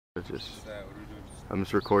I'm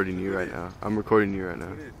just recording you right now. I'm recording you right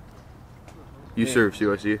now. You serve, see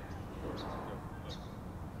what I see?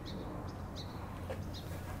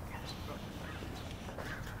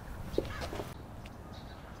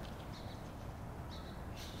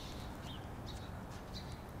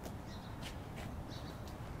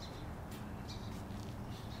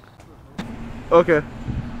 Okay.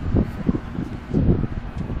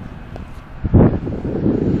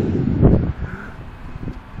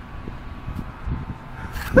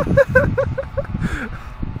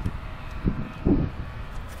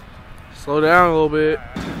 Slow down a little bit.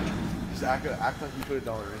 Just act like you put $1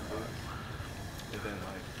 into it. And then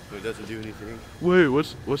but it doesn't do anything. Wait,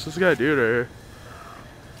 what's this guy doing right here?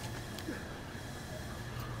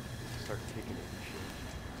 Start taking it and shit.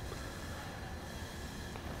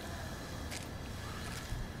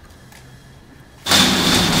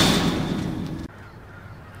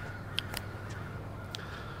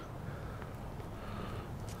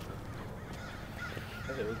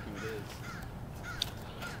 Hey, look who it is.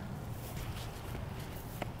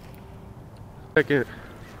 Second.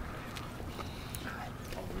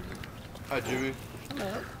 Hi, Jimmy.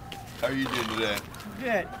 Hello. How are you doing today?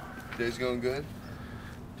 Good. Day's going good?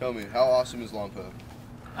 Tell me, how awesome is Lompoc?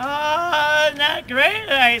 Not great.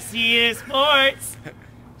 I see you in sports.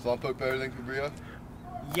 Is Lompoc better than Cabrillo?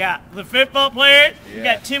 Yeah, the football player. Yeah. You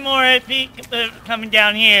got 2 more feet coming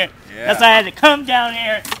down here. Yeah. That's why I had to come down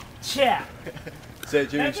here. Check. Say it,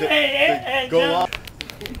 Jimmy. That's Say right, it. Go on.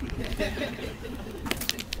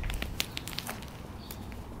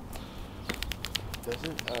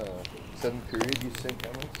 Doesn't Seventh Period use St.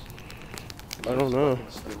 Cameron's? I don't know.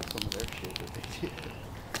 Steal some of their shit that they did.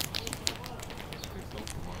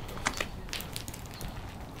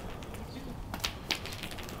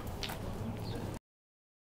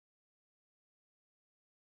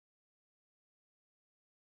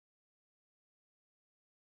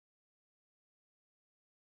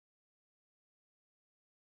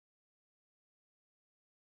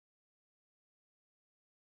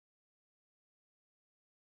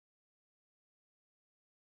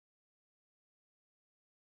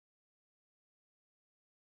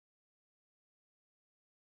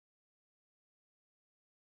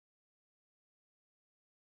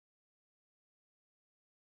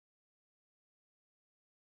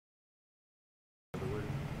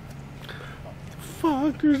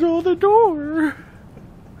 Fuckers on the door.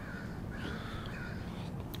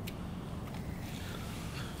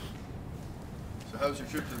 So how was your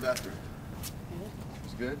trip to the bathroom? It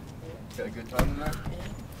was good? Had a good time in there?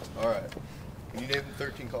 Yeah. Alright. Can you name the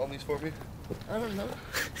 13 colonies for me? I don't know.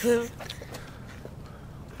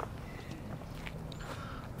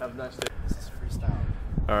 Have a nice day. This is freestyle.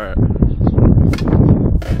 Alright.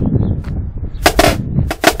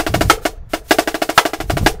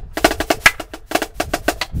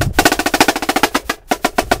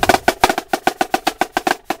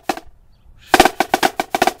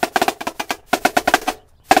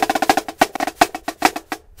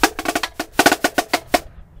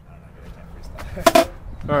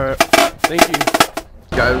 Alright, thank you.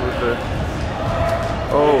 Guy with the...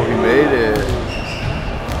 Oh, he made it.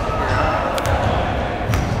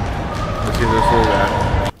 Let's see this little guy.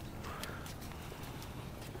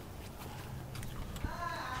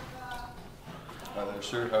 Hi there,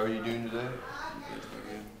 sir. How are you doing today?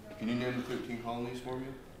 Can you name the 13 colonies for me?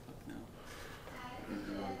 No.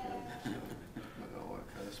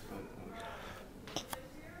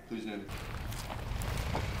 Please name it.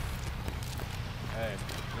 Hey,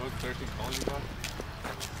 you know what 13 colonies are? You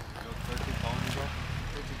know what 13 colonies are?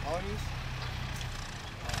 13 colonies?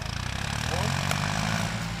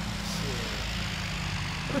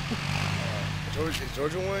 Georgia, is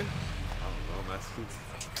Georgia one? I don't know,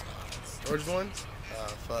 Massachusetts. Georgia one?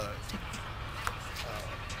 Fuck.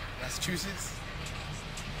 Massachusetts?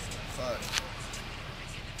 Fuck.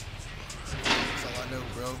 That's all I know,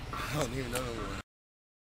 bro. I don't even know no more.